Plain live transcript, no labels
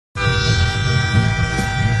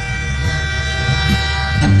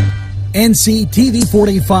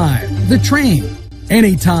NCTV45, The Train,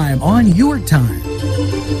 anytime on your time.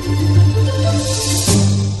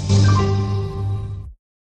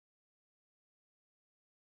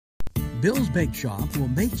 Bill's Bake Shop will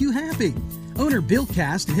make you happy. Owner Bill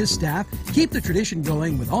Cast and his staff keep the tradition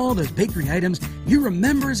going with all those bakery items you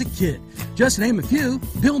remember as a kid. Just to name a few,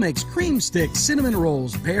 Bill makes cream sticks, cinnamon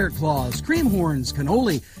rolls, bear claws, cream horns,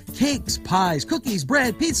 cannoli, cakes, pies, cookies,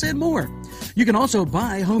 bread, pizza, and more. You can also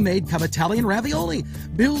buy homemade cavatelli and ravioli.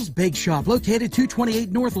 Bill's Bake Shop, located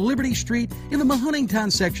 228 North Liberty Street in the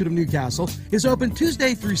Mahoningtown section of Newcastle, is open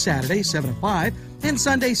Tuesday through Saturday, 7 to 5, and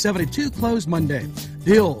Sunday, 7 to 2, closed Monday.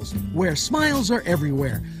 Bill's, where smiles are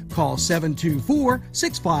everywhere. Call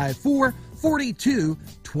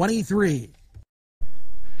 724-654-4223.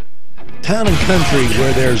 Town and country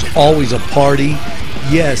where there's always a party.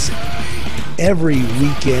 Yes, every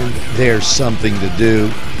weekend there's something to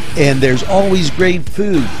do, and there's always great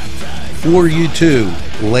food for you too.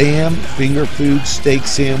 Lamb, finger food, steak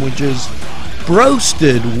sandwiches,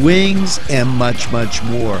 roasted wings, and much, much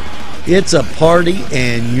more. It's a party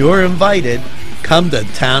and you're invited. Come to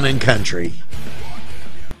Town and Country.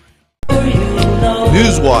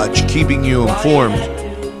 NewsWatch, keeping you informed.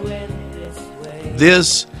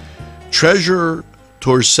 This Treasurer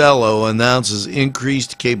Torsello announces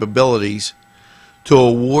increased capabilities to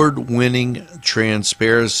award-winning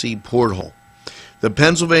transparency portal. The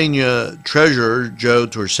Pennsylvania Treasurer, Joe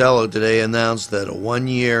Torsello, today announced that 1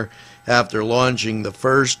 year after launching the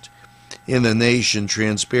first in the nation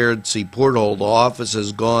transparency portal, the office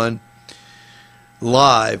has gone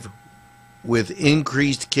live with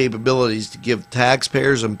increased capabilities to give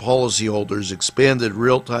taxpayers and policyholders expanded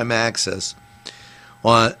real-time access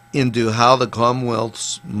into how the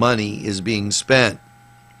Commonwealth's money is being spent.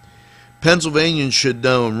 Pennsylvanians should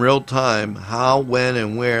know in real time how, when,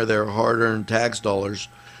 and where their hard-earned tax dollars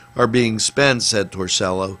are being spent, said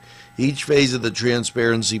Torsello. Each phase of the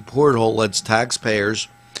transparency portal lets taxpayers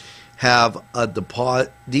have a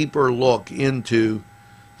deeper look into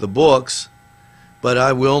the books, but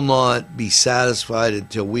I will not be satisfied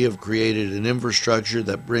until we have created an infrastructure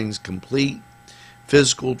that brings complete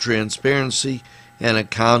fiscal transparency and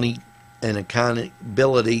accountability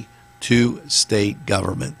to state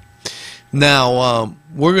government. Now,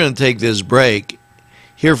 we're going to take this break,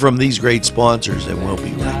 hear from these great sponsors, and we'll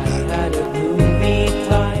be right back.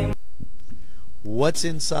 What's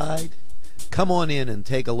inside? Come on in and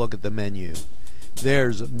take a look at the menu.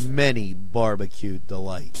 There's many barbecue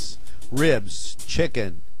delights. Ribs,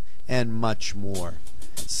 chicken, and much more.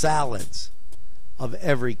 Salads of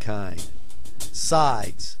every kind.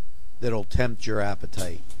 Sides that'll tempt your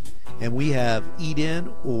appetite. And we have eat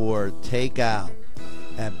in or take out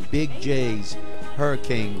at Big J's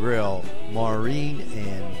Hurricane Grill. Maureen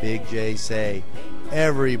and Big J say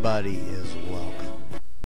everybody is welcome.